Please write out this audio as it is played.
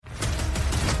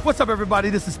What's up,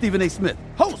 everybody? This is Stephen A. Smith,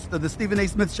 host of the Stephen A.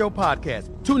 Smith Show podcast.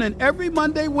 Tune in every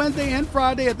Monday, Wednesday, and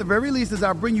Friday at the very least as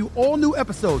I bring you all new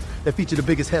episodes that feature the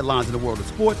biggest headlines in the world of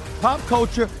sports, pop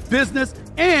culture, business,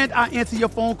 and I answer your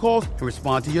phone calls and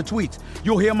respond to your tweets.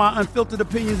 You'll hear my unfiltered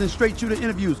opinions and straight-shooter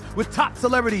interviews with top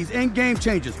celebrities and game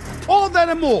changers. All that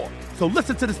and more. So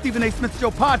listen to the Stephen A. Smith Show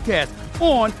podcast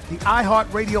on the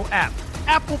iHeartRadio app,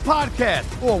 Apple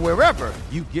Podcasts, or wherever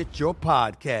you get your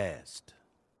podcast.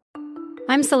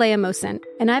 I'm Saleha Mohsin,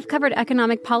 and I've covered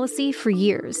economic policy for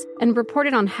years and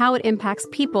reported on how it impacts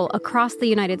people across the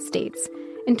United States.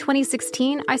 In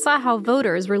 2016, I saw how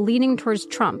voters were leaning towards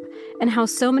Trump and how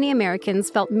so many Americans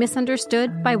felt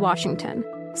misunderstood by Washington.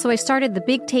 So I started The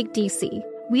Big Take DC.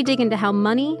 We dig into how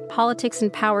money, politics,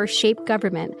 and power shape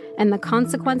government and the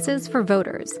consequences for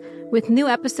voters. With new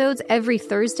episodes every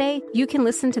Thursday, you can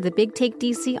listen to The Big Take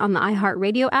DC on the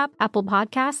iHeartRadio app, Apple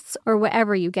Podcasts, or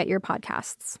wherever you get your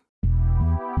podcasts.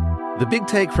 The Big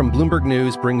Take from Bloomberg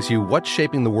News brings you what's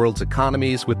shaping the world's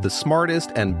economies with the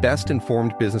smartest and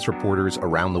best-informed business reporters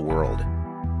around the world.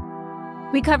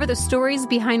 We cover the stories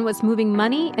behind what's moving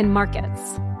money and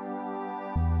markets.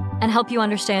 And help you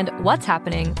understand what's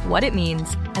happening, what it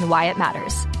means, and why it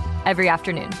matters. Every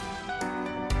afternoon.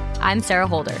 I'm Sarah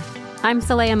Holder. I'm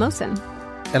Saleha Mohsin.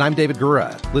 And I'm David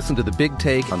Gura. Listen to The Big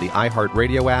Take on the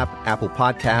iHeartRadio app, Apple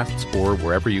Podcasts, or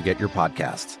wherever you get your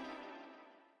podcasts.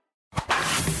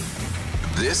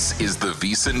 This is the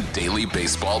VSiN Daily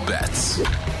Baseball Bets.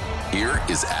 Here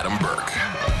is Adam Burke.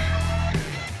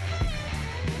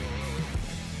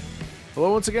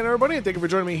 Hello once again, everybody, and thank you for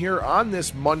joining me here on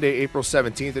this Monday, April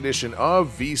 17th edition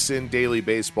of VSiN Daily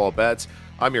Baseball Bets.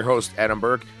 I'm your host, Adam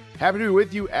Burke. Happy to be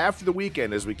with you after the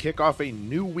weekend as we kick off a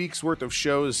new week's worth of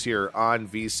shows here on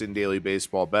VSiN Daily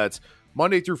Baseball Bets.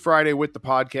 Monday through Friday with the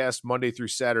podcast, Monday through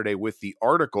Saturday with the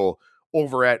article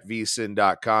over at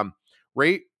vsin.com.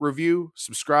 Rate, review,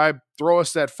 subscribe, throw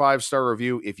us that 5-star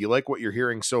review if you like what you're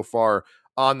hearing so far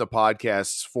on the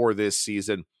podcasts for this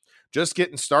season. Just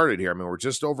getting started here. I mean, we're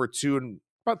just over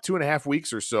about 2.5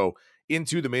 weeks or so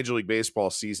into the Major League Baseball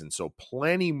season. So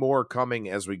plenty more coming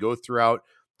as we go throughout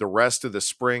the rest of the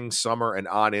spring, summer, and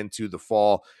on into the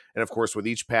fall. And of course, with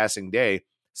each passing day,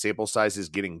 sample size is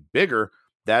getting bigger.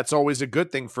 That's always a good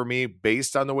thing for me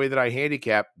based on the way that I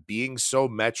handicap, being so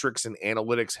metrics and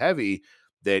analytics heavy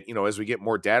that, you know, as we get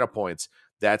more data points,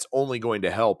 that's only going to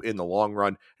help in the long run.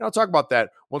 And I'll talk about that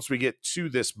once we get to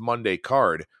this Monday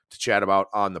card to chat about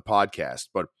on the podcast.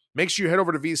 But make sure you head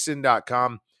over to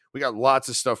vsin.com. We got lots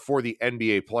of stuff for the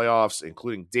NBA playoffs,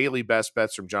 including daily best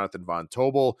bets from Jonathan Von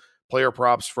Tobel, player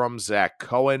props from Zach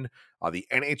Cohen, the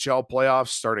NHL playoffs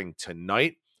starting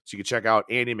tonight. So you can check out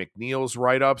Andy McNeil's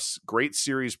write-ups, great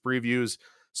series previews,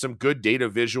 some good data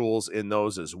visuals in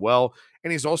those as well.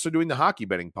 And he's also doing the hockey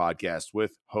betting podcast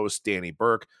with host Danny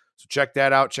Burke. So check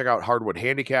that out. Check out Hardwood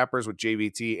Handicappers with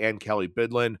JVT and Kelly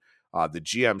Bidlin. The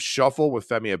GM Shuffle with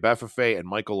Femi Abefafe and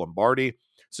Michael Lombardi.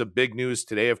 Some big news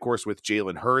today, of course, with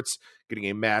Jalen Hurts getting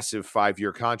a massive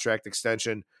 5-year contract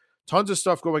extension. Tons of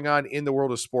stuff going on in the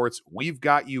world of sports. We've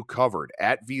got you covered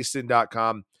at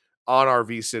vsin.com on our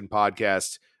VSiN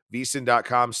podcast.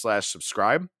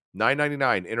 vsin.com/subscribe.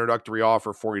 $9.99 introductory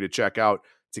offer for you to check out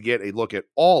to get a look at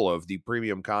all of the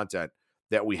premium content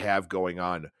that we have going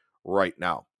on right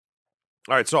now.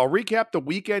 All right, so I'll recap the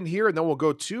weekend here, and then we'll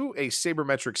go to a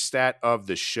sabermetric stat of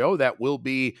the show. That will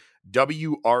be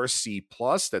wRC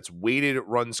plus. That's weighted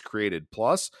runs created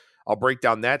plus. I'll break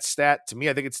down that stat. To me,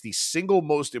 I think it's the single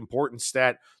most important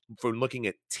stat for looking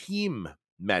at team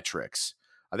metrics.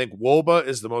 I think WOBA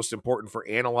is the most important for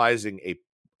analyzing a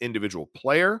individual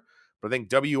player, but I think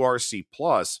wRC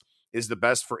plus is the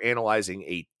best for analyzing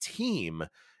a team,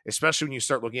 especially when you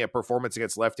start looking at performance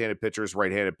against left-handed pitchers,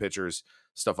 right-handed pitchers,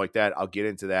 stuff like that. I'll get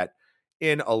into that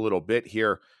in a little bit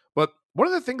here. But one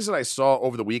of the things that I saw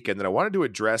over the weekend that I wanted to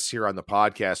address here on the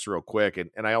podcast real quick,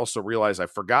 and I also realized I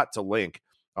forgot to link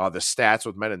the stats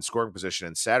with men in scoring position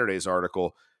in Saturday's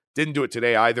article. Didn't do it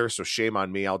today either, so shame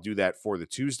on me. I'll do that for the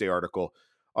Tuesday article.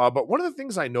 But one of the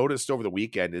things I noticed over the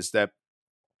weekend is that,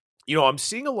 you know, I'm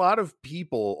seeing a lot of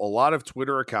people, a lot of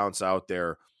Twitter accounts out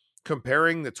there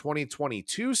comparing the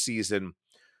 2022 season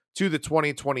to the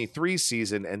 2023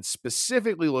 season and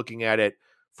specifically looking at it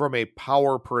from a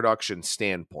power production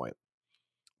standpoint.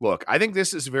 Look, I think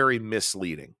this is very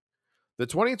misleading. The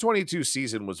 2022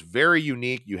 season was very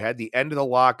unique. You had the end of the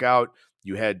lockout.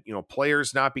 You had, you know,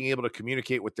 players not being able to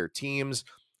communicate with their teams.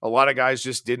 A lot of guys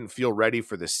just didn't feel ready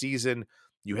for the season.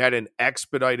 You had an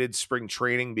expedited spring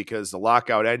training because the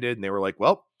lockout ended and they were like,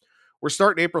 well, we're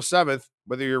starting April 7th,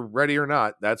 whether you're ready or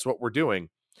not. That's what we're doing.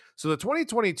 So the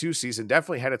 2022 season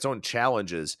definitely had its own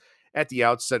challenges at the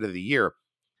outset of the year.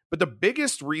 But the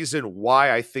biggest reason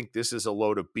why I think this is a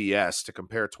load of BS to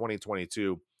compare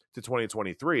 2022 to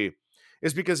 2023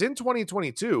 is because in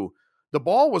 2022, the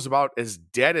ball was about as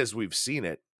dead as we've seen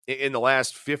it in the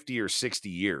last 50 or 60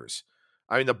 years.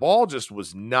 I mean, the ball just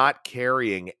was not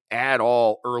carrying at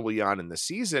all early on in the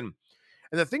season.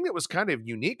 And the thing that was kind of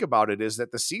unique about it is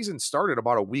that the season started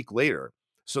about a week later.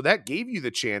 So that gave you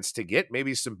the chance to get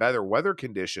maybe some better weather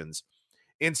conditions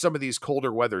in some of these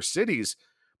colder weather cities,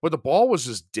 but the ball was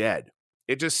just dead.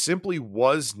 It just simply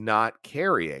was not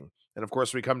carrying. And of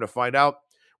course, we come to find out,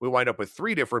 we wind up with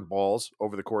 3 different balls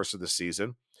over the course of the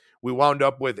season. We wound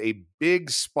up with a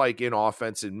big spike in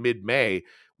offense in mid-May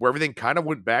where everything kind of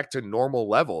went back to normal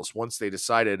levels once they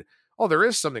decided, oh, there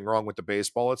is something wrong with the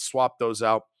baseball. Let's swap those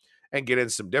out and get in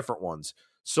some different ones.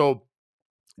 So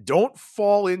don't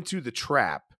fall into the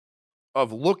trap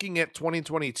of looking at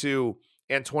 2022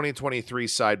 and 2023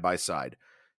 side by side.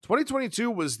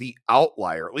 2022 was the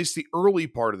outlier, at least the early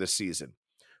part of the season.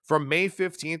 From May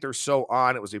 15th or so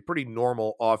on, it was a pretty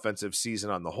normal offensive season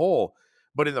on the whole.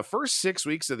 But in the first 6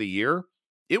 weeks of the year,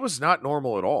 it was not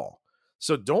normal at all.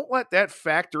 So don't let that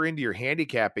factor into your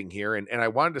handicapping here. And I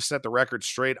wanted to set the record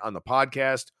straight on the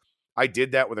podcast. I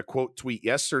did that with a quote tweet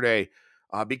yesterday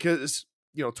because,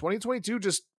 2022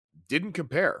 just didn't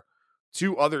compare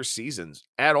to other seasons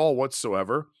at all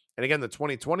whatsoever. And again, the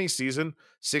 2020 season,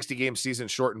 60-game season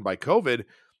shortened by COVID,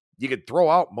 you could throw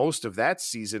out most of that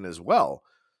season as well.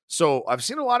 So I've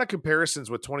seen a lot of comparisons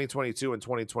with 2022 and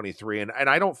 2023, and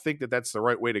I don't think that that's the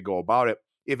right way to go about it.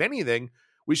 If anything,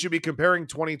 we should be comparing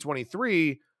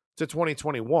 2023 to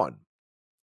 2021.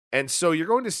 And so you're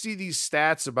going to see these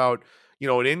stats about,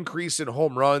 an increase in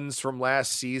home runs from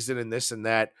last season and this and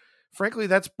that. Frankly,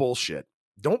 that's bullshit.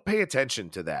 Don't pay attention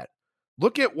to that.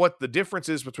 Look at what the difference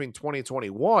is between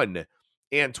 2021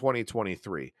 and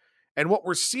 2023. And what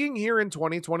we're seeing here in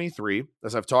 2023,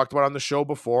 as I've talked about on the show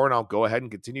before, and I'll go ahead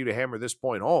and continue to hammer this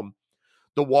point home,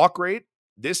 the walk rate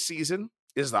this season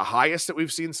is the highest that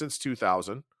we've seen since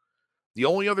 2000. The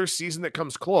only other season that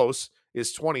comes close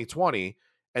is 2020,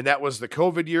 and that was the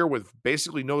COVID year with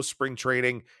basically no spring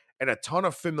training and a ton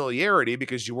of familiarity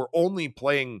because you were only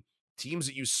playing teams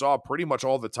that you saw pretty much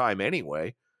all the time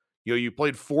anyway. You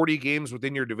played 40 games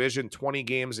within your division, 20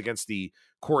 games against the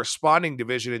corresponding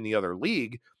division in the other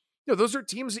league. Those are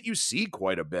teams that you see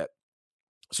quite a bit.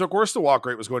 So, of course, the walk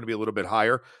rate was going to be a little bit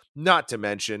higher, not to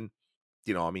mention,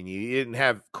 you didn't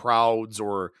have crowds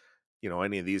or,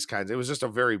 any of these kinds. It was just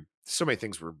so many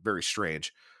things were very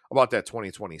strange about that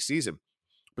 2020 season.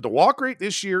 But the walk rate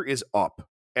this year is up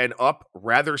and up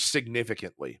rather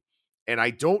significantly. And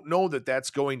I don't know that that's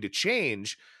going to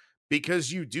change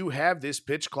because you do have this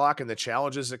pitch clock and the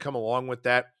challenges that come along with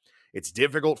that. It's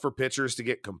difficult for pitchers to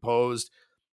get composed.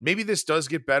 Maybe this does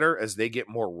get better as they get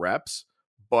more reps,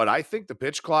 but I think the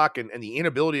pitch clock and the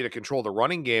inability to control the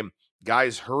running game,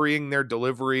 guys hurrying their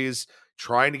deliveries,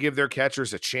 trying to give their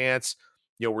catchers a chance,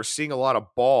 we're seeing a lot of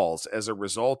balls as a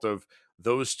result of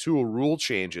those 2 rule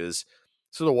changes.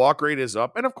 So the walk rate is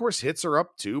up, and of course hits are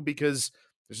up too because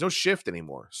there's no shift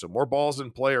anymore. So more balls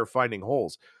in play are finding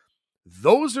holes.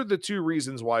 Those are the 2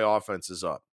 reasons why offense is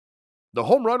up. The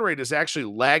home run rate is actually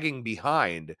lagging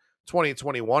behind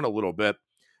 2021 a little bit.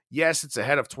 Yes, it's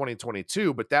ahead of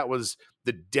 2022, but that was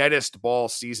the deadest ball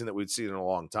season that we'd seen in a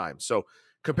long time. So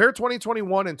compare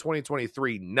 2021 and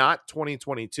 2023, not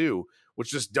 2022,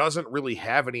 which just doesn't really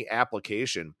have any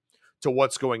application to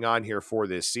what's going on here for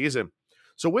this season.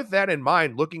 So with that in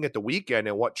mind, looking at the weekend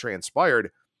and what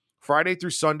transpired, Friday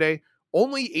through Sunday,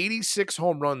 only 86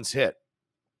 home runs hit.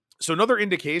 So another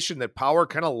indication that power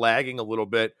kind of lagging a little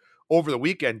bit over the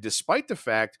weekend, despite the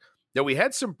fact that we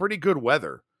had some pretty good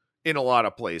weather in a lot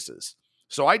of places.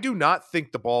 So I do not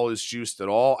think the ball is juiced at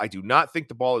all. I do not think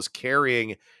the ball is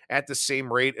carrying at the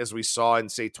same rate as we saw in,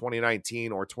 say,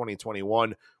 2019 or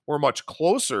 2021. We're much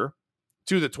closer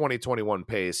to the 2021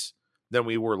 pace than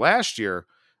we were last year,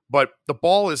 but the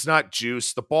ball is not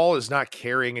juiced. The ball is not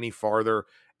carrying any farther.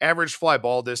 Average fly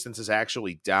ball distance is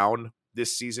actually down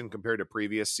this season compared to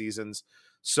previous seasons.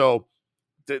 So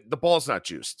the ball's not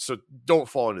juiced. So don't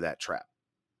fall into that trap.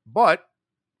 But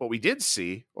what we did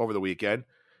see over the weekend,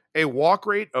 a walk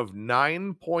rate of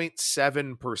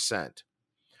 9.7%.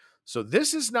 So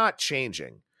this is not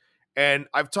changing. And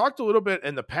I've talked a little bit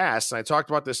in the past, and I talked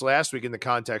about this last week in the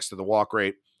context of the walk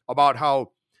rate, about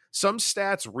how some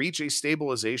stats reach a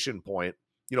stabilization point,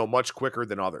 much quicker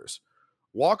than others.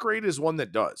 Walk rate is one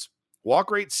that does.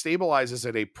 Walk rate stabilizes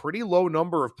at a pretty low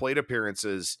number of plate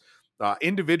appearances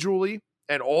individually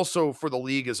and also for the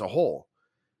league as a whole.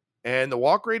 And the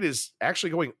walk rate is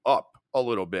actually going up a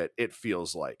little bit, it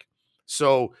feels like.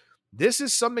 So this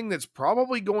is something that's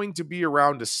probably going to be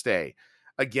around to stay.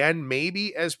 Again,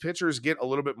 maybe as pitchers get a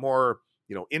little bit more,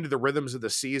 into the rhythms of the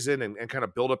season and kind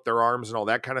of build up their arms and all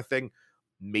that kind of thing,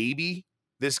 maybe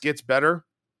this gets better.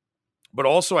 But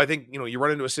also, I think, you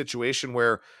run into a situation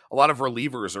where a lot of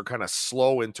relievers are kind of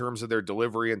slow in terms of their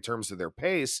delivery, in terms of their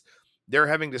pace. They're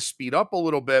having to speed up a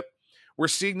little bit. We're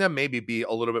seeing them maybe be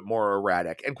a little bit more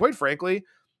erratic. And quite frankly,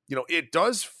 it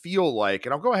does feel like,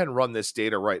 and I'll go ahead and run this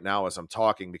data right now as I'm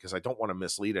talking because I don't want to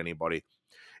mislead anybody.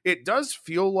 It does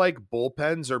feel like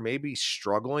bullpens are maybe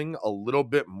struggling a little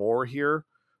bit more here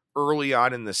early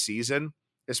on in the season,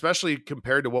 especially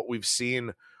compared to what we've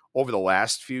seen over the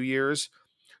last few years.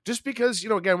 Just because,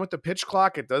 again, with the pitch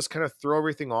clock, it does kind of throw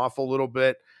everything off a little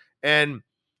bit. And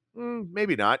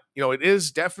maybe not. It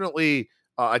is definitely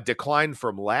a decline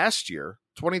from last year.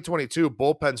 2022,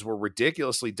 bullpens were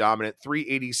ridiculously dominant,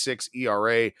 3.86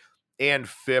 ERA and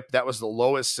FIP. That was the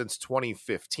lowest since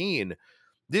 2015.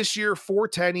 This year,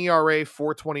 4.10 ERA,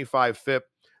 4.25 FIP.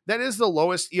 That is the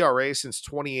lowest ERA since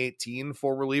 2018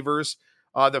 for relievers.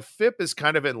 The FIP is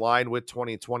kind of in line with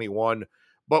 2021,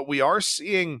 but we are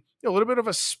seeing a little bit of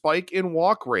a spike in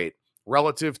walk rate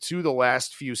relative to the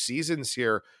last few seasons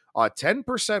here.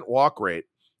 10% walk rate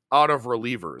out of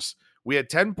relievers. We had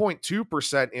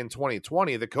 10.2% in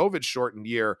 2020, the COVID shortened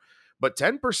year, but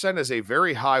 10% is a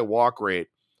very high walk rate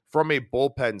from a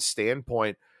bullpen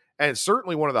standpoint, and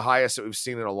certainly one of the highest that we've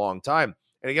seen in a long time.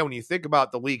 And again, when you think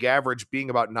about the league average being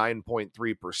about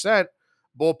 9.3%,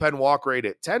 bullpen walk rate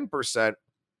at 10%,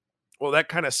 well, that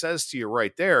kind of says to you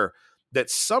right there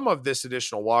that some of this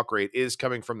additional walk rate is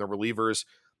coming from the relievers.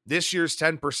 This year's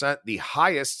 10%, the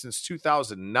highest since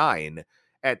 2009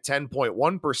 at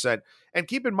 10.1%. And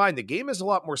keep in mind, the game is a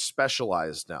lot more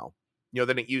specialized now,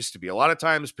 than it used to be. A lot of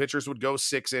times pitchers would go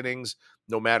 6 innings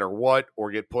no matter what, or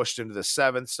get pushed into the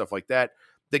 7th, stuff like that.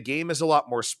 The game is a lot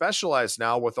more specialized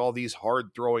now with all these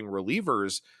hard throwing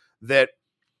relievers that,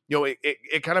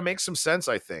 it kind of makes some sense,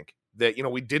 I think, that,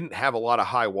 we didn't have a lot of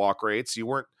high walk rates. You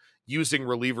weren't using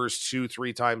relievers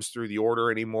 2-3 times through the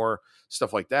order anymore,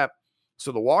 stuff like that.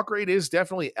 So the walk rate is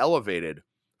definitely elevated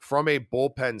from a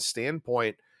bullpen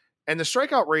standpoint, and the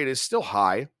strikeout rate is still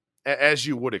high, as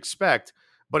you would expect,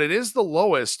 but it is the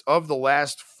lowest of the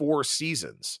last 4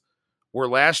 seasons, where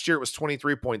last year it was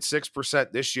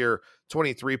 23.6%, this year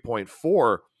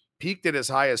 23.4%, peaked at as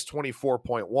high as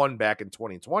 24.1% back in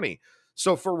 2020.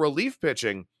 So for relief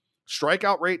pitching,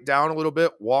 strikeout rate down a little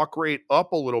bit, walk rate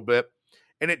up a little bit,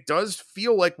 and it does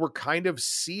feel like we're kind of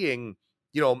seeing,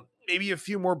 maybe a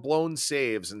few more blown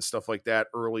saves and stuff like that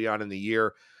early on in the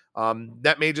year.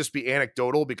 That may just be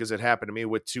anecdotal because it happened to me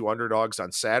with 2 underdogs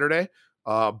on Saturday.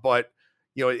 But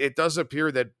it does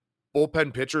appear that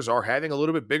bullpen pitchers are having a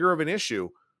little bit bigger of an issue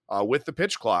with the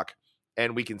pitch clock.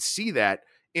 And we can see that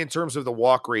in terms of the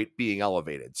walk rate being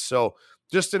elevated. So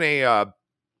just in a,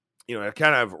 to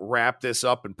kind of wrap this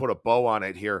up and put a bow on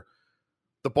it here,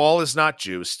 the ball is not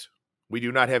juiced. We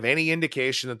do not have any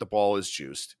indication that the ball is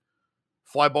juiced.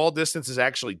 Fly ball distance is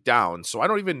actually down, so I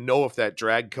don't even know if that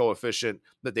drag coefficient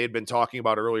that they'd been talking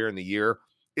about earlier in the year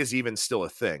is even still a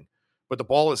thing. But the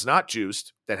ball is not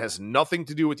juiced. That has nothing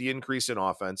to do with the increase in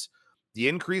offense. The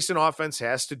increase in offense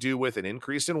has to do with an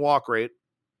increase in walk rate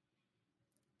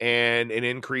and an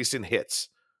increase in hits,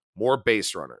 more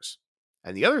base runners.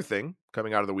 And the other thing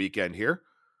coming out of the weekend here,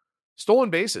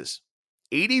 stolen bases.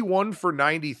 81 for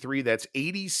 93, that's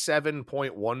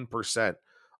 87.1%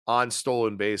 on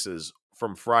stolen bases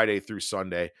from Friday through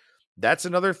Sunday. That's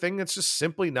another thing that's just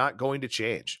simply not going to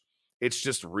change. It's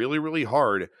just really, really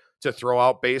hard to throw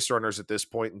out base runners at this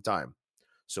point in time.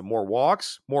 So more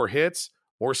walks, more hits,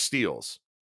 more steals,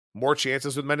 more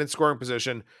chances with men in scoring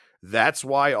position. That's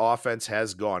why offense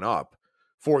has gone up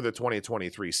for the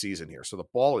 2023 season here. So the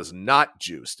ball is not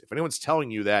juiced. If anyone's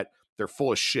telling you that, they're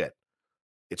full of shit.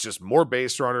 It's just more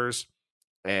base runners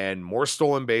and more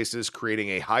stolen bases, creating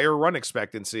a higher run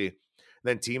expectancy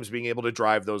than teams being able to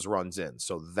drive those runs in.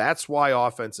 So that's why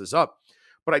offense is up.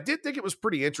 But I did think it was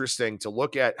pretty interesting to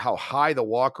look at how high the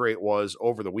walk rate was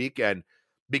over the weekend,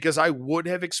 because I would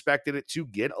have expected it to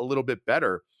get a little bit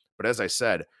better. But as I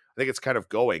said, I think it's kind of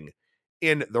going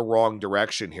in the wrong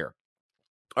direction here.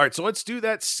 All right, so let's do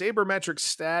that sabermetric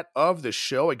stat of the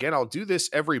show. Again, I'll do this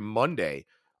every Monday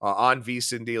on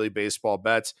VSiN Daily Baseball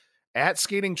Bets, at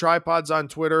Skating Tripods on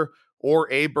Twitter, or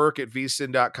aburke at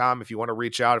vsin.com if you want to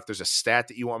reach out. If there's a stat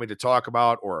that you want me to talk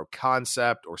about, or a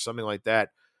concept or something like that,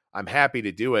 I'm happy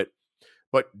to do it.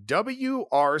 But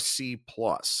wRC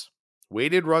plus,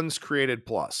 weighted runs created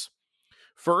plus.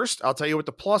 First, I'll tell you what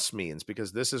the plus means,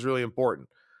 because this is really important.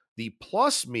 The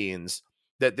plus means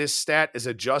that this stat is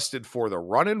adjusted for the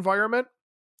run environment.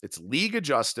 It's league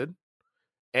adjusted,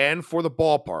 And for the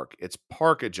ballpark, it's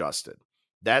park adjusted.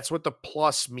 That's what the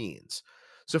plus means.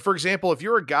 So for example, if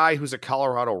you're a guy who's a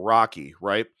Colorado Rocky,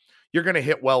 right, you're going to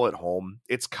hit well at home.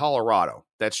 It's Colorado.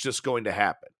 That's just going to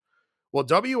happen. Well,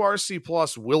 wRC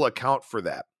Plus will account for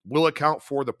that, will account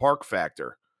for the park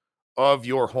factor of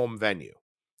your home venue.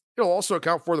 It'll also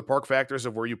account for the park factors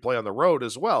of where you play on the road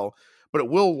as well, but it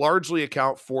will largely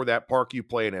account for that park you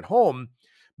play in at home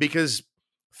because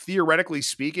theoretically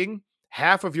speaking,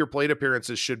 half of your plate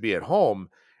appearances should be at home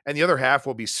and the other half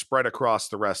will be spread across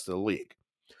the rest of the league.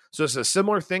 So it's a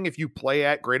similar thing if you play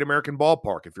at Great American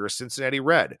Ballpark. If you're a Cincinnati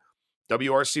Red,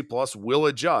 wRC Plus will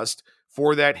adjust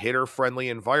for that hitter-friendly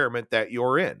environment that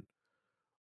you're in.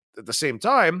 At the same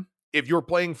time, if you're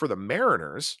playing for the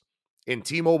Mariners in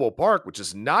T-Mobile Park, which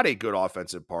is not a good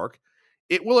offensive park,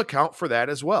 it will account for that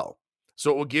as well.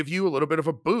 So it will give you a little bit of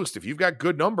a boost. If you've got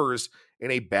good numbers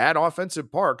in a bad offensive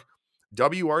park,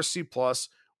 wRC Plus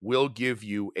will give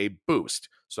you a boost.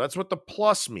 So that's what the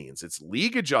plus means. It's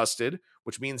league adjusted,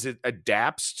 which means it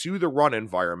adapts to the run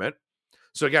environment.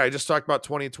 So again, I just talked about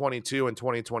 2022 and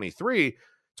 2023.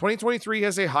 2023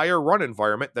 has a higher run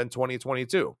environment than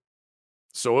 2022.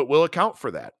 So it will account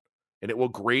for that, and it will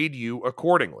grade you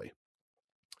accordingly.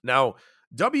 Now,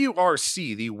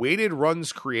 wRC, the weighted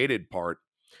runs created part,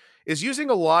 is using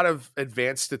a lot of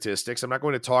advanced statistics. I'm not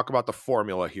going to talk about the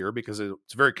formula here because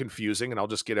it's very confusing, and I'll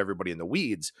just get everybody in the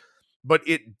weeds. But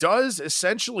it does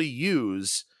essentially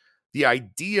use the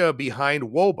idea behind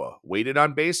WOBA, weighted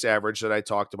on base average, that I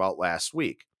talked about last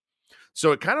week.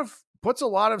 So it kind of puts a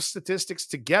lot of statistics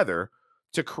together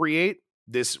to create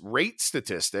this rate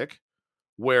statistic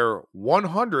where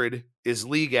 100 is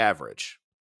league average.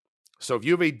 So if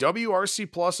you have a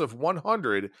wRC plus of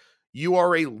 100, you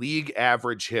are a league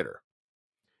average hitter.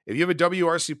 If you have a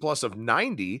wRC plus of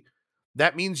 90,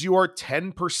 that means you are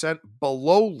 10%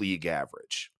 below league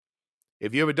average.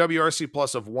 If you have a wRC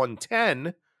plus of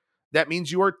 110, that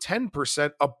means you are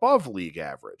 10% above league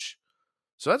average.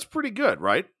 So that's pretty good,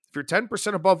 right? If you're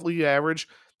 10% above league average,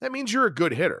 that means you're a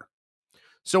good hitter.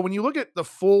 So when you look at the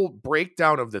full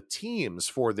breakdown of the teams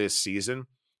for this season,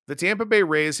 the Tampa Bay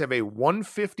Rays have a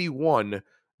 151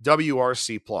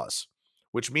 wRC plus,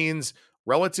 which means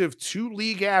relative to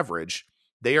league average,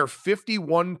 they are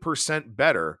 51%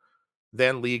 better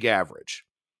than league average.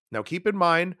 Now keep in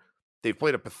mind, they've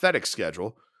played a pathetic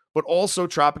schedule, but also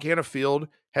Tropicana Field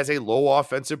has a low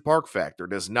offensive park factor.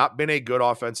 It has not been a good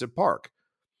offensive park.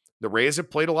 The Rays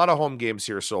have played a lot of home games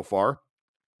here so far.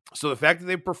 So the fact that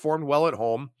they've performed well at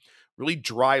home really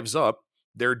drives up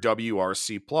their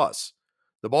wRC plus.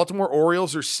 The Baltimore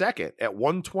Orioles are second at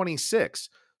 126.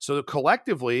 So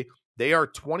collectively, they are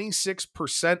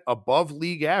 26% above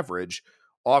league average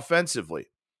offensively.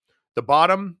 The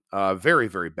bottom, very,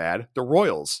 very bad. The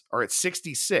Royals are at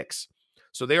 66.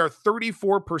 So they are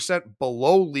 34%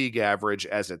 below league average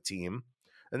as a team.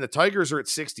 And the Tigers are at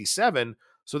 67.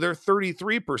 So they're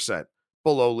 33%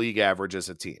 below league average as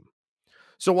a team.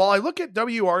 So while I look at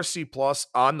wRC plus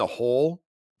on the whole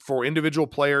for individual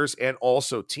players and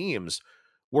also teams,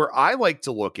 where I like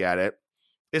to look at it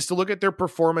is to look at their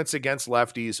performance against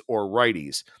lefties or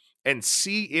righties and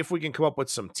see if we can come up with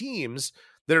some teams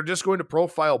that are just going to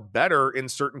profile better in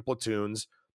certain platoons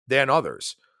than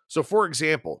others. So for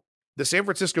example, the San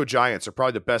Francisco Giants are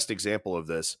probably the best example of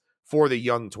this for the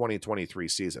young 2023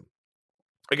 season.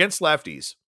 Against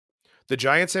lefties, the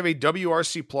Giants have a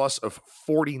wRC plus of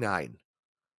 49.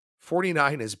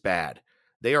 49 is bad.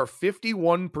 They are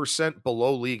 51%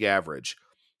 below league average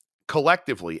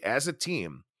collectively as a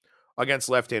team against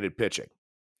left-handed pitching.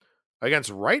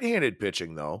 Against right-handed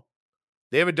pitching, though,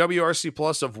 they have a wRC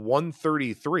plus of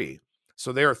 133.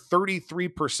 So they are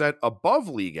 33% above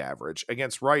league average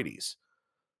against righties.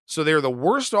 So they're the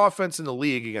worst offense in the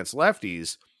league against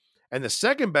lefties and the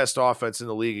second best offense in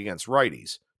the league against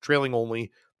righties, trailing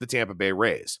only the Tampa Bay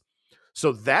Rays.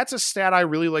 So that's a stat I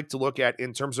really like to look at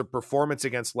in terms of performance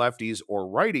against lefties or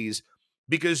righties,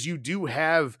 because you do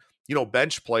have,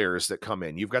 bench players that come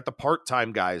in. You've got the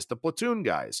part-time guys, the platoon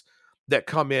guys that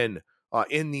come in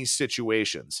these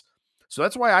situations. So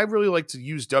that's why I really like to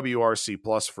use wRC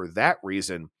plus for that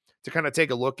reason, to kind of take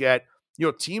a look at,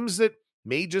 teams that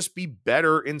may just be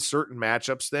better in certain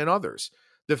matchups than others.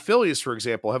 The Phillies, for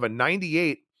example, have a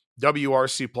 98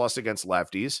 wRC plus against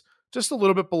lefties, just a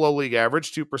little bit below league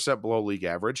average, 2% below league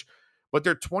average, but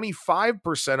they're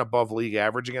 25% above league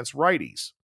average against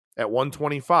righties at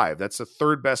 125. That's the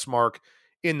third best mark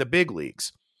in the big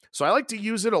leagues. So I like to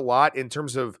use it a lot in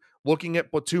terms of looking at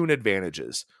platoon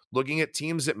advantages, looking at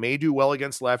teams that may do well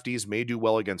against lefties, may do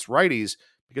well against righties,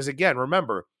 because again,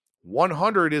 remember,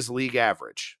 100 is league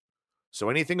average. So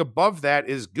anything above that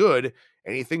is good,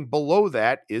 Anything below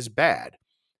that is bad.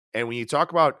 And when you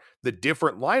talk about the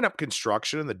different lineup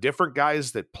construction and the different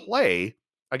guys that play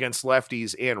against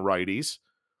lefties and righties,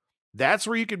 that's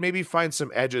where you could maybe find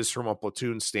some edges from a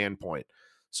platoon standpoint.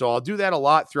 So I'll do that a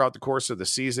lot throughout the course of the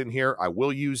season here. I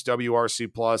will use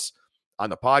wRC Plus on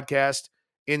the podcast,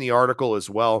 in the article as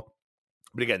well.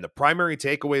 But again, the primary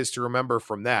takeaways to remember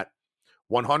from that: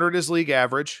 100 is league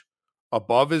average,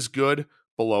 above is good,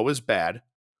 below is bad,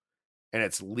 and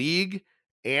it's league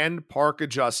and park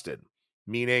adjusted,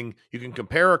 meaning you can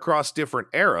compare across different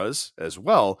eras as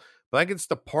well, but I think it's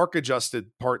the park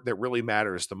adjusted part that really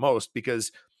matters the most,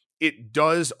 because it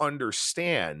does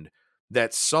understand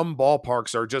that some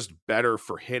ballparks are just better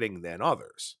for hitting than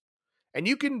others. And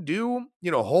you can do,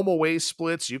 home away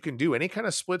splits. You can do any kind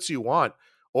of splits you want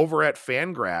over at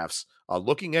Fangraphs,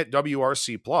 looking at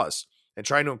wRC Plus and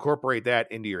trying to incorporate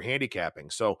that into your handicapping.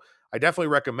 So I definitely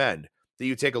recommend that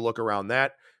you take a look around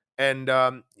that. And,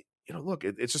 look,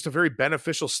 it's just a very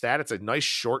beneficial stat. It's a nice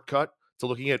shortcut to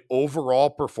looking at overall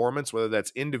performance, whether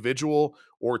that's individual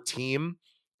or team.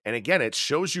 And again, it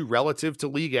shows you relative to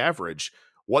league average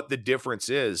what the difference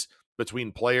is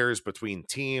between players, between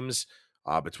teams,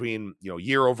 between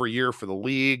year over year for the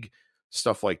league,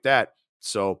 stuff like that.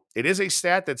 So it is a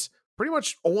stat that's pretty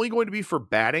much only going to be for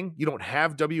batting. You don't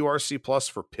have wRC Plus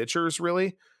for pitchers,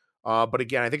 really. But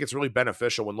again, I think it's really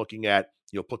beneficial when looking at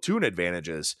platoon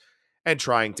advantages and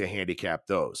trying to handicap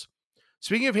those.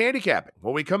 Speaking of handicapping,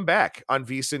 when we come back on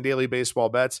VSiN Daily Baseball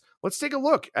Bets, let's take a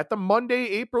look at the Monday,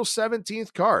 April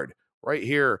 17th card right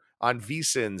here on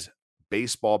VSiN's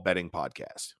Baseball Betting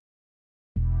Podcast.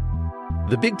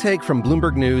 The Big Take from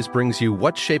Bloomberg News brings you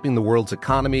what's shaping the world's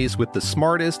economies with the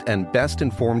smartest and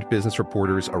best-informed business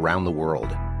reporters around the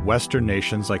world. Western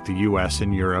nations like the U.S.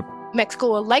 and Europe. Mexico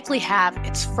will likely have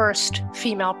its first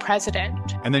female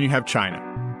president. And then you have China.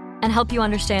 And help you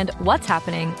understand what's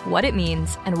happening, what it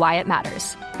means, and why it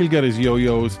matters. He'll get his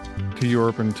yo-yos to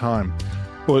Europe in time.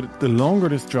 But the longer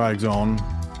this drags on,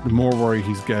 the more worry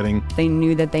he's getting. They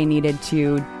knew that they needed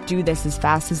to do this as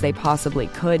fast as they possibly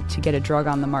could to get a drug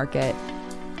on the market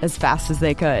as fast as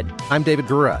they could. I'm David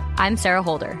Gura. I'm Sarah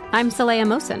Holder. I'm Saleha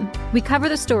Mohsen. We cover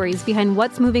the stories behind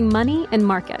what's moving money and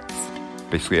markets.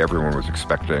 Basically, everyone was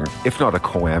expecting, if not a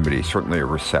calamity, certainly a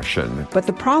recession. But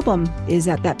the problem is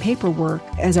that paperwork,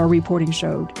 as our reporting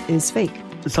showed, is fake.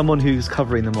 As someone who's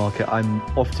covering the market, I'm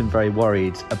often very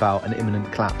worried about an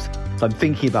imminent collapse. So I'm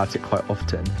thinking about it quite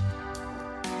often.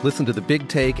 Listen to The Big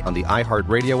Take on the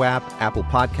iHeartRadio app, Apple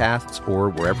Podcasts, or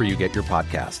wherever you get your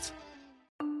podcasts.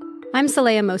 I'm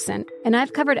Saleha Mohsen, and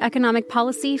I've covered economic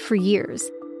policy for years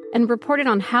and reported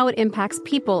on how it impacts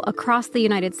people across the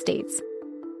United States.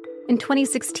 In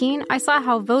 2016, I saw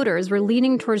how voters were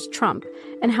leaning towards Trump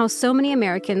and how so many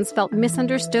Americans felt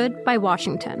misunderstood by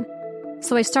Washington.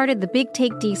 So I started The Big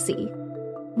Take DC.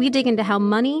 We dig into how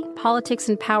money, politics,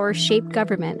 and power shape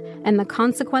government and the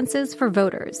consequences for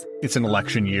voters. It's an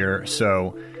election year,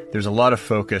 so there's a lot of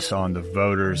focus on the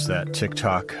voters that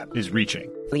TikTok is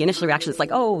reaching. The initial reaction is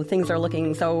like, oh, things are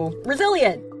looking so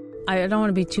resilient. I don't want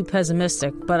to be too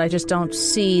pessimistic, but I just don't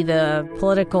see the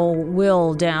political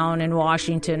will down in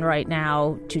Washington right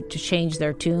now to change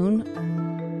their tune.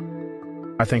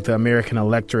 I think the American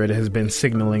electorate has been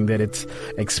signaling that it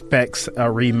expects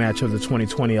a rematch of the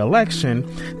 2020 election.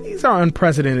 These are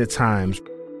unprecedented times.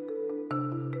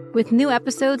 With new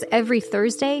episodes every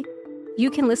Thursday,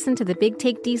 you can listen to The Big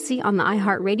Take DC on the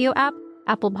iHeartRadio app,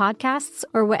 Apple Podcasts,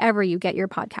 or wherever you get your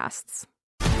podcasts.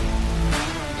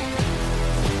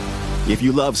 If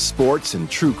you love sports and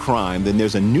true crime, then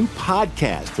there's a new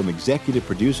podcast from executive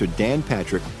producer Dan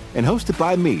Patrick and hosted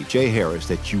by me, Jay Harris,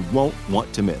 that you won't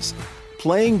want to miss.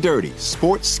 Playing Dirty: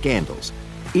 Sports Scandals.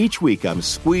 Each week, I'm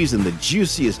squeezing the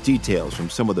juiciest details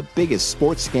from some of the biggest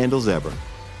sports scandals ever.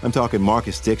 I'm talking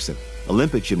Marcus Dixon,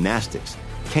 Olympic gymnastics,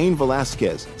 Cain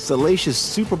Velasquez, salacious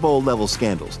Super Bowl-level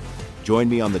scandals. Join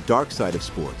me on the dark side of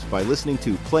sports by listening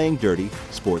to Playing Dirty: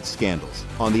 Sports Scandals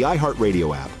on the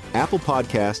iHeartRadio app, Apple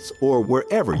Podcasts, or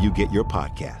wherever you get your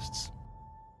podcasts.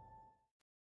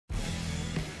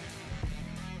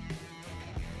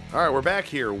 All right, we're back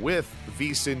here with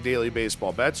VSiN Daily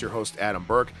Baseball Bets. Your host, Adam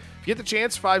Burke. If you get the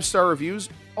chance, 5-star reviews,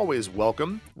 always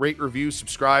welcome. Rate, review,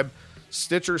 subscribe.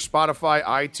 Stitcher, Spotify,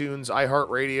 iTunes,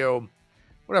 iHeartRadio,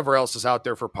 whatever else is out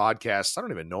there for podcasts. I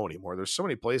don't even know anymore. There's so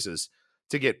many places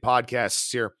to get podcasts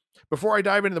here. Before I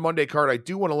dive into the Monday card, I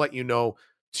do want to let you know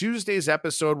Tuesday's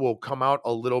episode will come out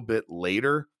a little bit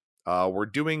later. We're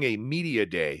doing a media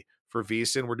day for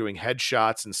VSiN. We're doing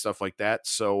headshots and stuff like that.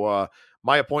 So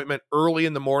my appointment early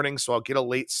in the morning, so I'll get a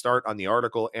late start on the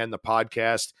article and the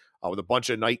podcast with a bunch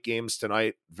of night games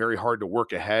tonight. Very hard to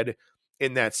work ahead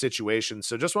in that situation.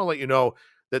 So just want to let you know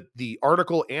that the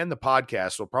article and the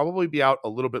podcast will probably be out a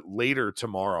little bit later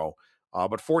tomorrow.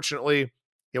 But fortunately,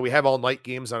 we have all night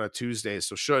games on a Tuesday,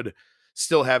 so should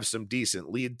still have some decent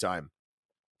lead time.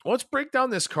 Well, let's break down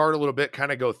this card a little bit,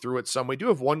 kind of go through it some. We do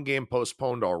have one game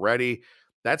postponed already.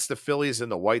 That's the Phillies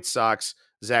and the White Sox.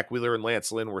 Zach Wheeler and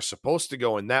Lance Lynn were supposed to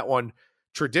go in that one.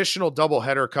 Traditional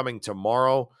doubleheader coming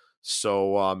tomorrow.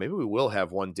 So maybe we will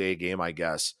have one day game, I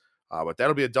guess. But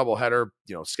that'll be a doubleheader.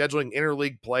 Scheduling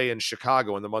interleague play in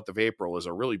Chicago in the month of April is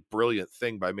a really brilliant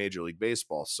thing by Major League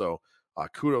Baseball. So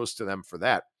kudos to them for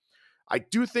that. I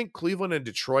do think Cleveland and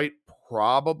Detroit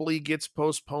probably gets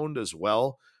postponed as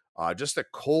well. Just a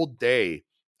cold day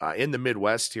in the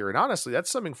Midwest here. And honestly,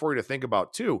 that's something for you to think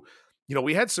about too.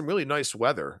 We had some really nice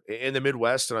weather in the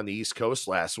Midwest and on the East Coast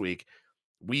last week.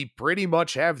 We pretty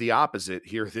much have the opposite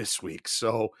here this week.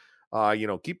 So,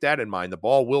 keep that in mind. The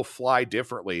ball will fly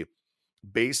differently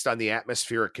based on the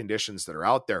atmospheric conditions that are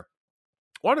out there.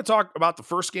 I want to talk about the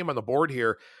first game on the board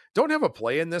here. Don't have a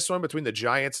play in this one between the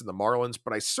Giants and the Marlins,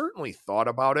 but I certainly thought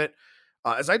about it.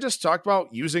 As I just talked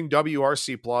about using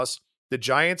wRC+, the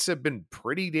Giants have been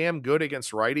pretty damn good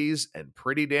against righties and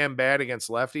pretty damn bad against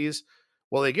lefties.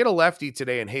 Well, they get a lefty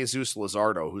today in Jesus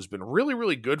Luzardo, who's been really,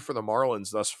 really good for the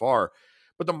Marlins thus far.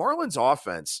 But the Marlins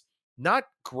offense, not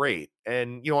great.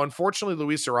 And, unfortunately,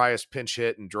 Luis Arias pinch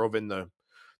hit and drove in the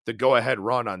go-ahead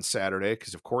run on Saturday,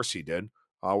 because of course he did,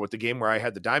 with the game where I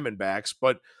had the Diamondbacks.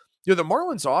 But, the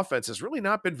Marlins offense has really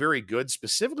not been very good,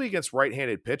 specifically against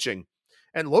right-handed pitching.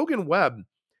 And Logan Webb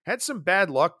had some bad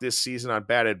luck this season on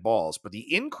batted balls, but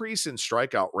the increase in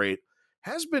strikeout rate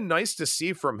has been nice to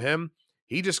see from him.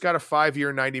 He just got a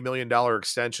 5-year, $90 million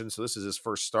extension, so this is his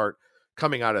first start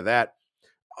coming out of that.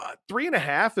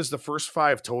 3.5 is the first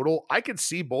 5 total. I could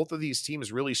see both of these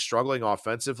teams really struggling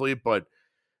offensively, but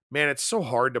man, it's so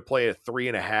hard to play a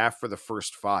 3.5 for the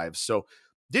first 5. So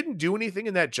didn't do anything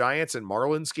in that Giants and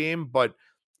Marlins game, but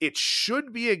it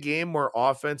should be a game where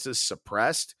offense is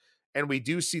suppressed, and we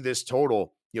do see this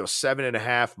total,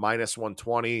 7.5, minus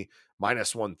 120,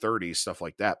 minus 130, stuff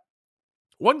like that.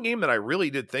 One game that I really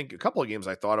did think, a couple of games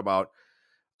I thought about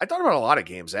a lot of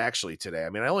games actually today. I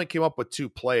mean, I only came up with 2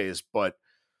 plays, but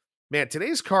man,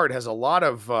 today's card has a lot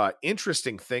of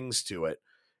interesting things to it.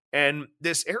 And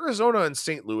this Arizona and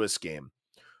St. Louis game.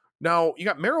 Now, you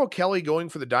got Merrill Kelly going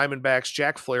for the Diamondbacks,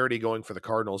 Jack Flaherty going for the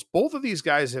Cardinals. Both of these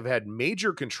guys have had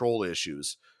major control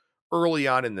issues early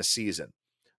on in the season.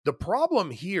 The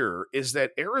problem here is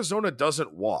that Arizona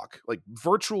doesn't walk, like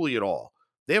virtually at all.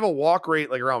 They have a walk rate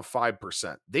like around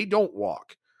 5%. They don't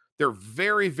walk. They're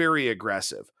very, very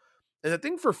aggressive. And the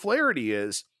thing for Flaherty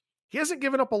is he hasn't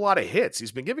given up a lot of hits.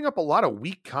 He's been giving up a lot of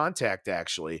weak contact,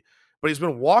 actually, but he's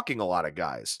been walking a lot of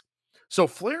guys. So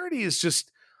Flaherty is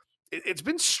just, it's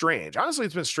been strange. Honestly,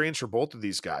 it's been strange for both of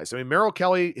these guys. I mean, Merrill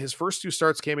Kelly, his first 2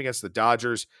 starts came against the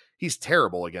Dodgers. He's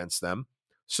terrible against them.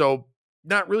 So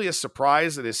not really a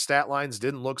surprise that his stat lines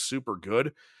didn't look super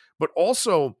good, but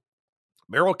also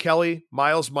Merrill Kelly,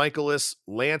 Miles Mikolas,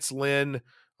 Lance Lynn,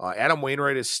 Adam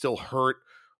Wainwright is still hurt.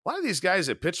 A lot of these guys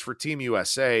that pitched for Team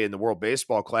USA in the World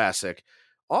Baseball Classic,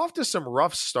 off to some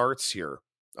rough starts here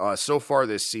so far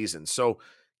this season. So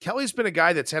Kelly's been a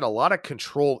guy that's had a lot of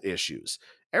control issues.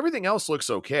 Everything else looks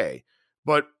okay.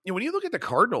 But when you look at the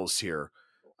Cardinals here,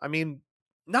 I mean,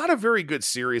 not a very good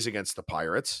series against the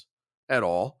Pirates at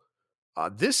all.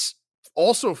 This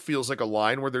also feels like a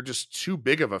line where they're just too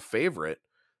big of a favorite.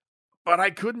 But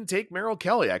I couldn't take Merrill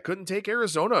Kelly. I couldn't take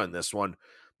Arizona in this one.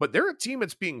 But they're a team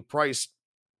that's being priced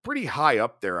pretty high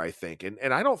up there, I think.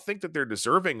 And I don't think that they're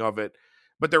deserving of it.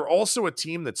 But they're also a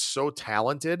team that's so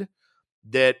talented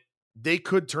that they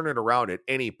could turn it around at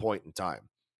any point in time.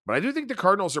 But I do think the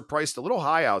Cardinals are priced a little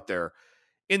high out there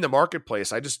in the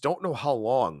marketplace. I just don't know how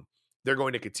long they're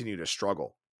going to continue to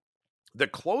struggle. The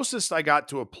closest I got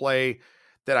to a play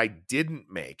that I didn't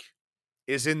make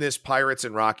is in this Pirates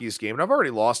and Rockies game. And I've already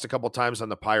lost a couple times on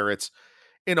the Pirates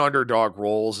in underdog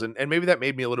roles. And maybe that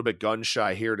made me a little bit gun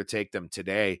shy here to take them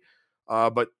today.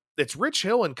 But it's Rich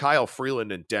Hill and Kyle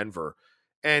Freeland in Denver.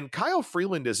 And Kyle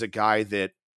Freeland is a guy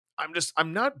that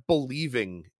I'm not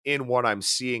believing in what I'm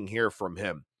seeing here from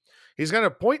him. He's got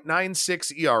a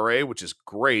 .96 ERA, which is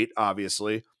great,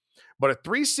 obviously, but a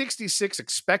 3.66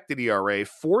 expected ERA,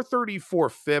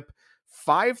 4.34 FIP,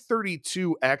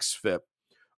 5.32 xFIP.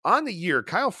 On the year,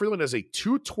 Kyle Freeland has a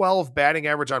 212 batting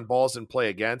average on balls in play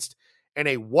against and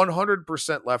a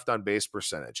 100% left on base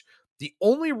percentage. The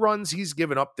only runs he's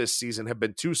given up this season have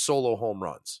been 2 solo home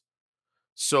runs.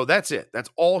 So that's it. That's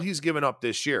all he's given up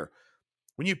this year.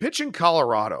 When you pitch in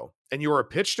Colorado and you're a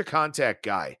pitch to contact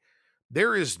guy,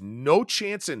 there is no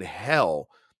chance in hell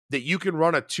that you can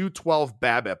run a 212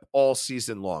 BABIP all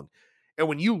season long. And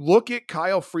when you look at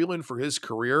Kyle Freeland for his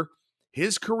career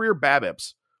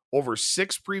BABIPs over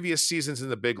 6 previous seasons in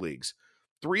the big leagues,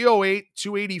 308,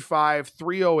 285,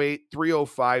 308,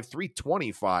 305,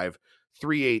 325,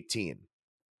 318.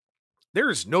 There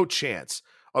is no chance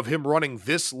of him running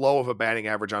this low of a batting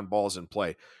average on balls in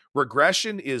play.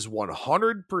 Regression is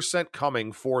 100%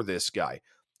 coming for this guy.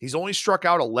 He's only struck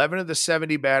out 11 of the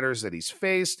 70 batters that he's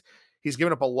faced. He's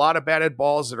given up a lot of batted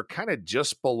balls that are kind of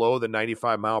just below the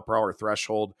 95 mile per hour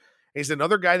threshold. He's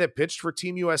another guy that pitched for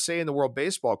Team USA in the World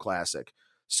Baseball Classic.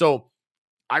 So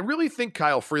I really think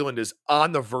Kyle Freeland is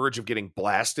on the verge of getting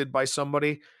blasted by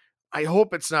somebody. I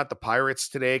hope it's not the Pirates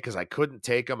today because I couldn't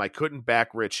take him. I couldn't back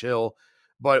Rich Hill.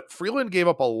 But Freeland gave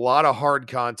up a lot of hard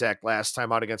contact last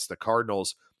time out against the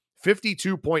Cardinals.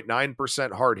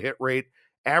 52.9% hard hit rate,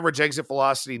 average exit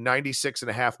velocity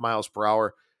 96.5 miles per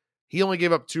hour. He only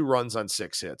gave up 2 runs on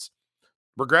 6 hits.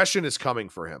 Regression is coming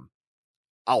for him.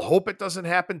 I'll hope it doesn't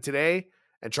happen today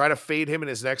and try to fade him in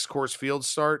his next Coors Field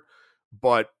start,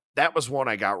 but that was one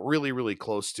I got really, really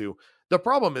close to. The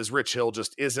problem is Rich Hill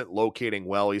just isn't locating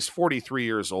well. He's 43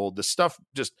 years old. The stuff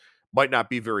just might not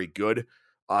be very good.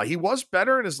 He was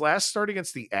better in his last start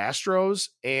against the Astros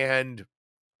and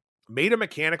made a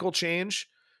mechanical change,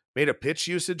 made a pitch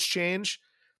usage change.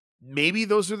 Maybe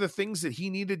those are the things that he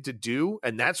needed to do,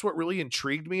 and that's what really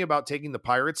intrigued me about taking the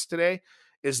Pirates today,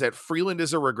 is that Freeland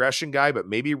is a regression guy, but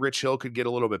maybe Rich Hill could get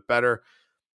a little bit better.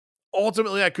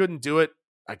 Ultimately, I couldn't do it.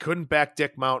 I couldn't back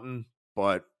Dick Mountain,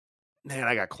 but man,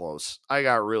 I got close. I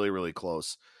got really, really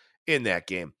close in that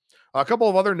game. A couple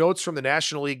of other notes from the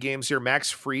National League games here.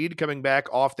 Max Fried coming back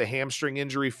off the hamstring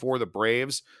injury for the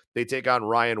Braves. They take on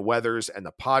Ryan Weathers and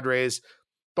the Padres.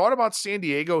 Thought about San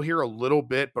Diego here a little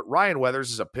bit, but Ryan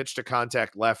Weathers is a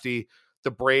pitch-to-contact lefty.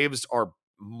 The Braves are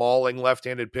mauling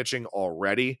left-handed pitching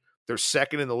already. They're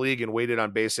second in the league in weighted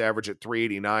on base average at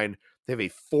 389. They have a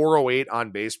 408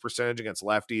 on base percentage against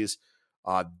lefties.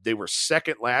 They were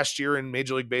second last year in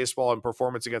Major League Baseball in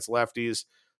performance against lefties.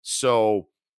 So,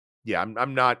 yeah,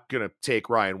 I'm not going to take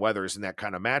Ryan Weathers in that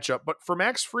kind of matchup. But for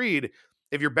Max Fried,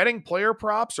 if you're betting player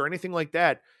props or anything like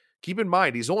that, keep in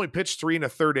mind, he's only pitched 3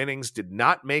 1/3 innings, did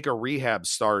not make a rehab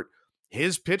start.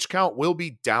 His pitch count will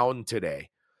be down today.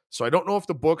 So I don't know if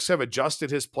the books have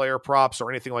adjusted his player props or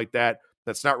anything like that.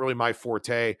 That's not really my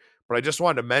forte. But I just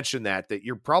wanted to mention that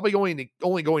you're probably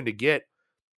only going to get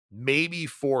maybe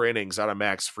 4 innings out of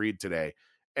Max Fried today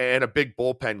and a big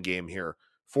bullpen game here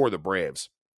for the Braves.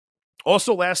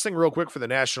 Also, last thing real quick for the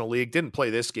National League, didn't play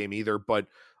this game either, but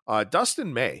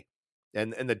Dustin May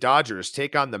and the Dodgers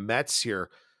take on the Mets here.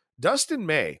 Dustin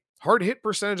May, hard hit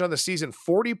percentage on the season,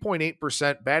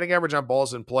 40.8%, batting average on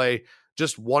balls in play,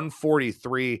 just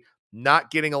 143,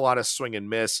 not getting a lot of swing and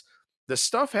miss. The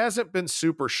stuff hasn't been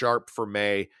super sharp for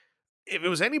May. If it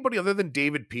was anybody other than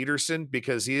David Peterson,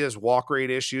 because he has walk rate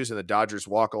issues and the Dodgers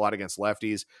walk a lot against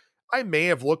lefties, I may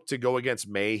have looked to go against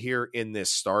May here in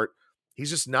this start.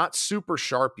 He's just not super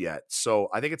sharp yet. So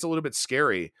I think it's a little bit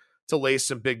scary to lay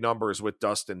some big numbers with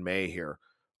Dustin May here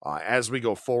as we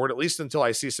go forward, at least until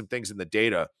I see some things in the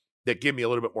data that give me a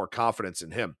little bit more confidence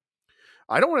in him.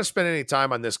 I don't want to spend any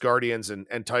time on this Guardians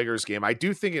and Tigers game. I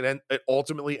do think it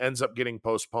ultimately ends up getting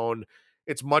postponed.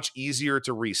 It's much easier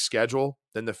to reschedule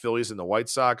than the Phillies and the White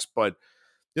Sox, but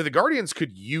the Guardians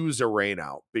could use a rain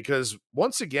out because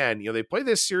once again, they play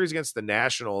this series against the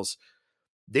Nationals.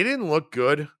 They didn't look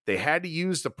good. They had to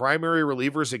use the primary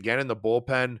relievers again in the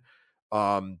bullpen.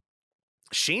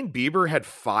 Shane Bieber had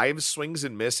 5 swings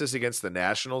and misses against the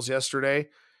Nationals yesterday.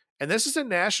 And this is a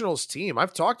Nationals team.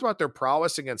 I've talked about their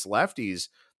prowess against lefties.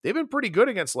 They've been pretty good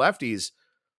against lefties.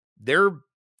 They're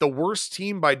the worst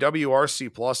team by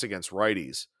wRC plus against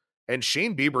righties. And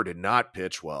Shane Bieber did not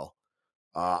pitch well.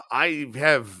 I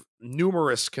have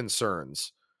numerous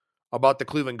concerns about the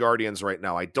Cleveland Guardians right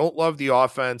now. I don't love the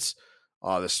offense.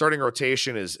 The starting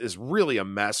rotation is really a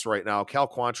mess right now. Cal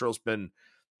Quantrill's been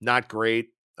not great.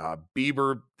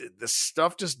 Bieber, the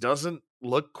stuff just doesn't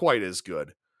look quite as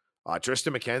good.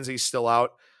 Tristan McKenzie's still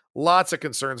out. Lots of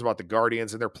concerns about the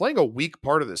Guardians, and they're playing a weak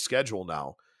part of the schedule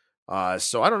now.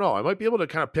 So I don't know. I might be able to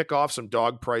kind of pick off some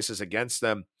dog prices against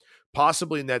them,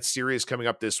 possibly in that series coming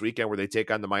up this weekend where they take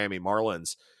on the Miami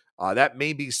Marlins. That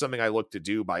may be something I look to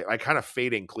do by kind of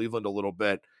fading Cleveland a little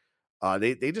bit.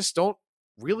 They just don't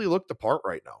really look the part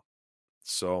right now.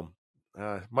 So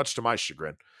much to my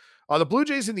chagrin. The Blue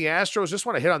Jays and the Astros, just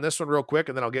want to hit on this one real quick,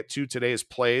 and then I'll get to today's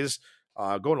plays.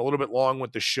 Going a little bit long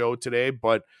with the show today,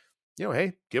 but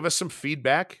hey, give us some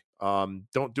feedback.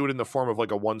 Don't do it in the form of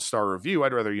like a 1-star review.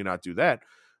 I'd rather you not do that,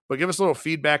 but give us a little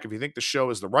feedback if you think the show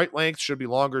is the right length, should be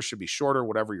longer, should be shorter,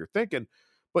 whatever you're thinking.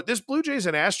 But this Blue Jays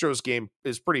and Astros game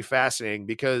is pretty fascinating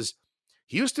because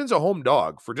Houston's a home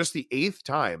dog for just the 8th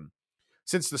time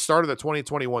since the start of the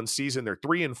 2021 season. They're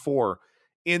 3-4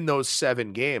 in those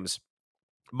 7 games.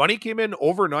 Money came in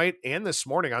overnight and this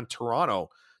morning on Toronto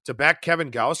to back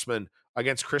Kevin Gausman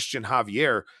against Christian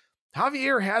Javier.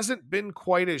 Javier hasn't been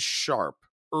quite as sharp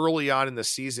early on in the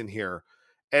season here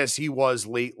as he was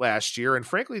late last year. And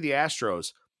frankly, the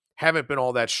Astros haven't been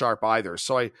all that sharp either.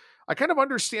 So I kind of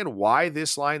understand why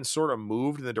this line sort of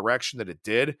moved in the direction that it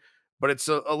did, but it's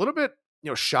a little bit,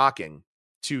 shocking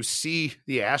to see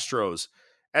the Astros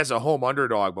as a home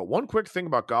underdog. But one quick thing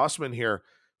about Gausman here,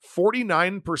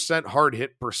 49% hard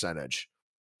hit percentage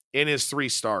in his 3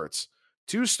 starts.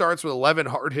 2 starts with 11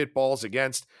 hard hit balls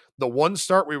against. The 1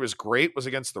 start where he was great was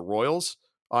against the Royals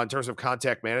in terms of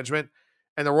contact management,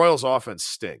 and the Royals offense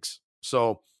stinks.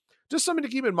 So just something to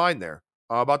keep in mind there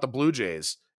about the Blue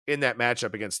Jays in that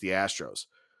matchup against the Astros.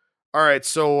 All right,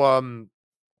 so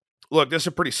look, this is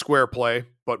a pretty square play,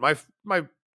 but my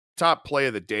top play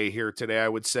of the day here today, I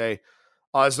would say,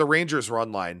 is the Rangers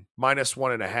run line,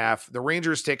 -1.5. The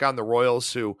Rangers take on the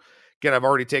Royals, who, again, I've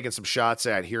already taken some shots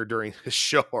at here during this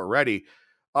show already.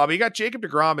 But you got Jacob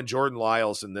deGrom and Jordan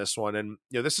Lyles in this one, and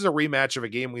this is a rematch of a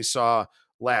game we saw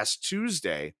last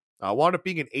Tuesday. Wound up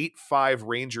being an 8-5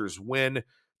 Rangers win.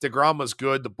 deGrom was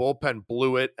good. The bullpen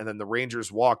blew it, and then the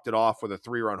Rangers walked it off with a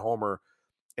 3-run homer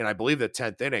in, I believe, the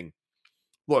 10th inning.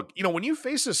 Look, when you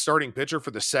face a starting pitcher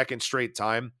for the 2nd straight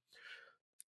time,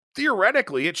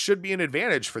 theoretically, it should be an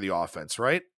advantage for the offense,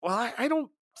 right? Well, I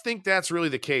don't think that's really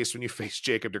the case when you face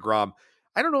Jacob deGrom.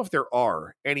 I don't know if there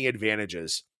are any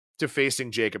advantages to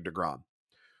facing Jacob deGrom.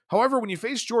 However, when you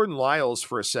face Jordan Lyles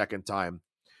for a 2nd time,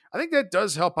 I think that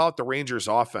does help out the Rangers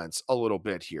offense a little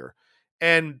bit here.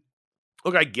 And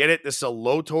look, I get it. This is a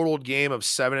low totaled game of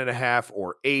 7.5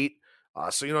 or 8.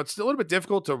 So, it's a little bit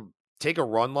difficult to take a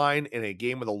run line in a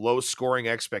game with a low scoring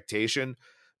expectation,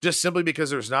 just simply because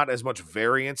there's not as much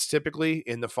variance typically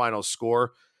in the final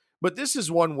score. But this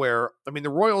is one where, the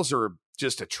Royals are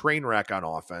just a train wreck on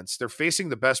offense. They're facing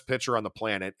the best pitcher on the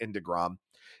planet in deGrom.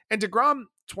 And deGrom,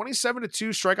 27-2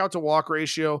 strikeout to walk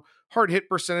ratio, hard hit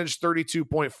percentage,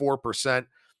 32.4%.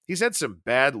 He's had some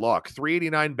bad luck.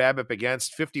 389 BABIP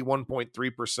against,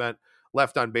 51.3%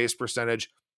 left on base percentage.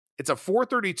 It's a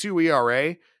 4.32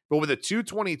 ERA, but with a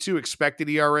 2.22 expected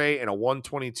ERA and a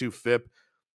 1.22 FIP,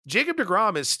 Jacob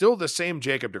deGrom is still the same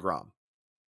Jacob deGrom.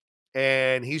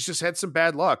 And he's just had some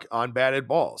bad luck on batted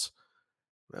balls.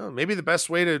 Well, maybe the best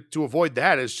way to avoid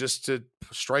that is just to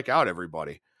strike out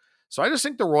everybody. So I just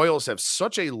think the Royals have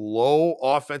such a low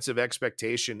offensive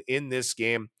expectation in this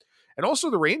game. And also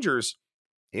the Rangers,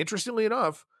 interestingly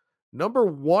enough, number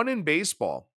 1 in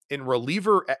baseball in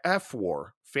reliever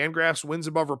FWAR, Fangraphs wins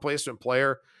above replacement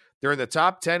player. They're in the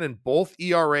top 10 in both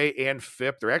ERA and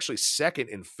FIP. They're actually 2nd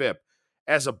in FIP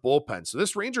as a bullpen. So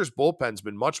this Rangers bullpen's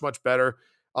been much, much better.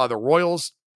 The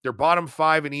Royals, they're bottom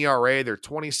 5 in ERA. They're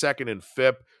 22nd in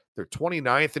FIP. They're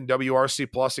 29th in wRC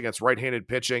plus against right-handed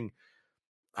pitching.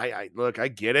 I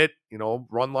get it,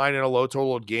 run line in a low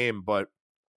total game, but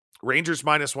Rangers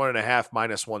 -1.5,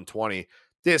 -120.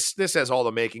 This has all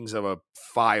the makings of a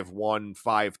 5-1,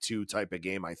 5-2 type of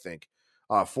game, I think,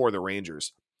 for the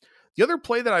Rangers. The other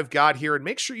play that I've got here, and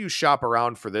make sure you shop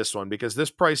around for this one because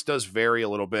this price does vary a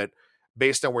little bit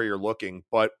based on where you're looking,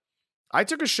 but I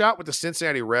took a shot with the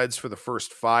Cincinnati Reds for the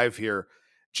first 5 here.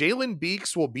 Jalen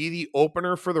Beeks will be the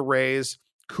opener for the Rays.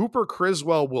 Cooper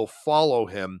Criswell will follow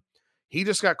him. He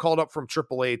just got called up from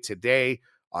AAA today.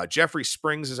 Jeffrey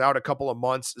Springs is out a couple of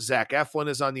months. Zach Eflin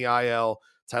is on the IL.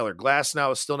 Tyler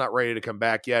Glasnow is still not ready to come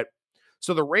back yet.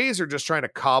 So the Rays are just trying to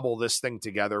cobble this thing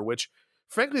together, which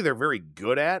frankly they're very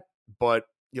good at. But,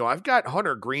 I've got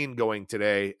Hunter Green going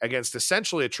today against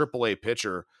essentially a AAA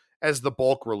pitcher as the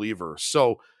bulk reliever.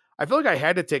 So I feel like I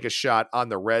had to take a shot on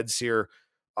the Reds here.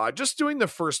 Just doing the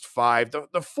first 5.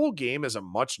 The full game is a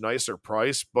much nicer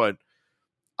price, but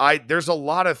there's a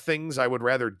lot of things I would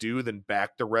rather do than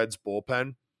back the Reds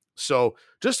bullpen. So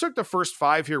just took the first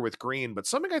 5 here with Green, but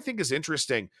something I think is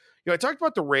interesting. I talked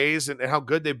about the Rays and how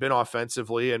good they've been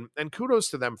offensively, and kudos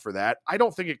to them for that. I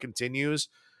don't think it continues,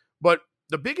 but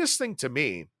the biggest thing to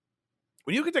me,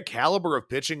 when you get the caliber of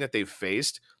pitching that they've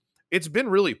faced, it's been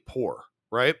really poor,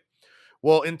 right?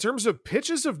 Well, in terms of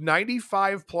pitches of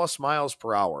 95 plus miles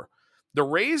per hour, the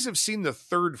Rays have seen the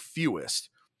 3rd fewest.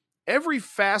 Every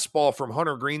fastball from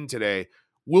Hunter Green today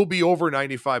will be over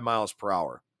 95 miles per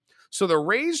hour. So the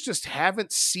Rays just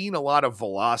haven't seen a lot of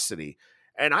velocity.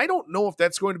 And I don't know if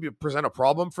that's going to present a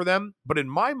problem for them, but in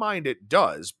my mind it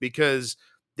does because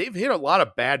they've hit a lot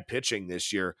of bad pitching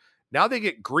this year. Now they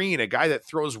get Green, a guy that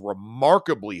throws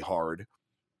remarkably hard.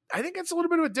 I think it's a little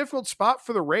bit of a difficult spot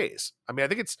for the Rays. I mean, I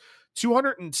think it's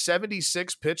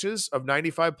 276 pitches of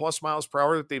 95 plus miles per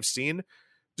hour that they've seen.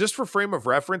 Just for frame of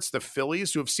reference, the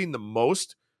Phillies, who have seen the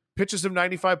most pitches of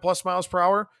 95 plus miles per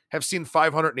hour, have seen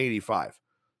 585.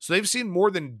 So they've seen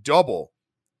more than double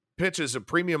pitches of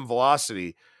premium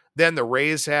velocity than the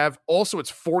Rays have. Also, it's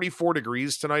 44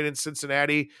 degrees tonight in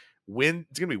Cincinnati. It's going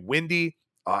to be windy.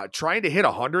 Trying to hit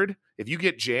 100, if you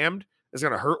get jammed, is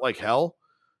going to hurt like hell.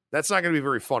 That's not going to be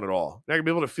very fun at all. You're not going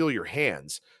to be able to feel your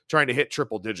hands trying to hit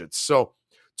triple digits. So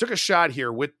took a shot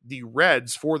here with the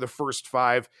Reds for the first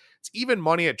 5. It's even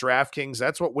money at DraftKings.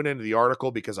 That's what went into the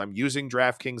article because I'm using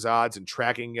DraftKings odds and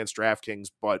tracking against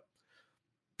DraftKings, but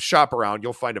shop around.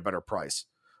 You'll find a better price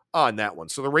on that one.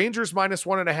 So the Rangers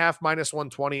 -1.5,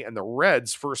 -120, and the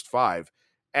Reds first 5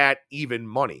 at even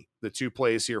money. The 2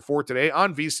 plays here for today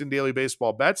on VSiN Daily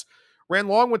Baseball Bets. Ran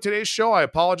long with today's show. I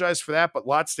apologize for that, but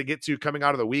lots to get to coming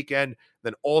out of the weekend.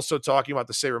 Then also talking about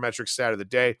the sabermetric stat of the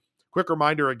day. Quick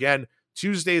reminder again,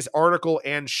 Tuesday's article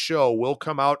and show will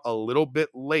come out a little bit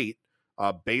late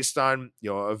based on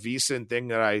a VSiN thing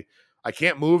that I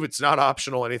can't move. It's not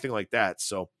optional, anything like that.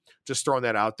 So just throwing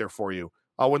that out there for you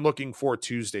when looking for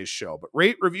Tuesday's show. But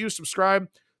rate, review, subscribe.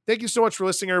 Thank you so much for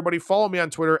listening, everybody. Follow me on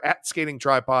Twitter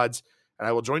 @SkatingTripods, and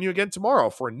I will join you again tomorrow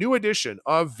for a new edition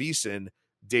of VSiN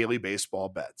Daily Baseball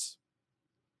Bets.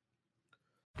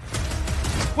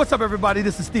 What's up, everybody?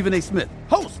 This is Stephen A. Smith,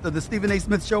 host of the Stephen A.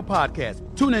 Smith Show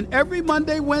podcast. Tune in every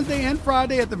Monday, Wednesday, and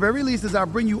Friday at the very least as I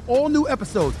bring you all new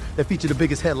episodes that feature the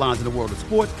biggest headlines in the world of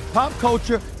sports, pop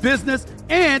culture, business,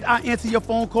 and I answer your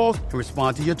phone calls and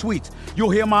respond to your tweets. You'll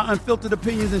hear my unfiltered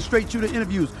opinions and straight-shooter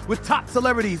interviews with top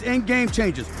celebrities and game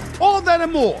changers. All that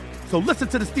and more. So listen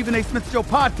to the Stephen A. Smith Show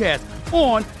podcast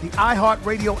on the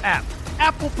iHeartRadio app,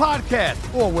 Apple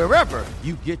Podcasts, or wherever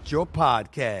you get your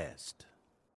podcast.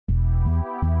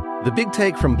 The Big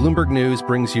Take from Bloomberg News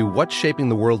brings you what's shaping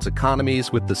the world's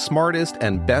economies with the smartest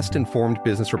and best-informed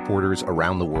business reporters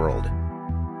around the world.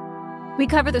 We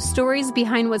cover the stories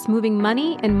behind what's moving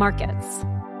money and markets,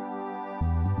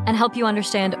 and help you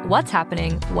understand what's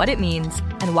happening, what it means,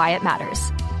 and why it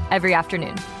matters every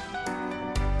afternoon.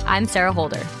 I'm Sarah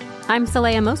Holder. I'm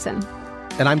Saleha Mohsin.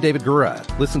 And I'm David Gura.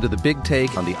 Listen to The Big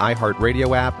Take on the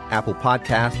iHeartRadio app, Apple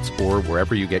Podcasts, or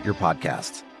wherever you get your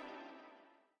podcasts.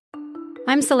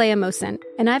 I'm Saleha Mohsin,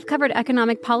 and I've covered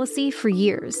economic policy for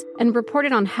years and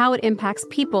reported on how it impacts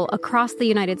people across the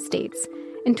United States.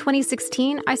 In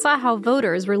 2016, I saw how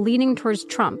voters were leaning towards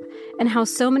Trump and how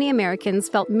so many Americans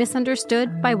felt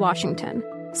misunderstood by Washington.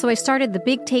 So I started The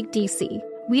Big Take DC.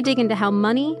 We dig into how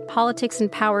money, politics,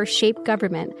 and power shape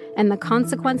government and the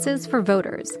consequences for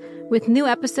voters. With new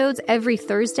episodes every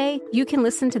Thursday, you can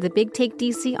listen to The Big Take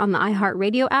DC on the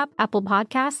iHeartRadio app, Apple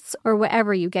Podcasts, or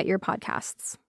wherever you get your podcasts.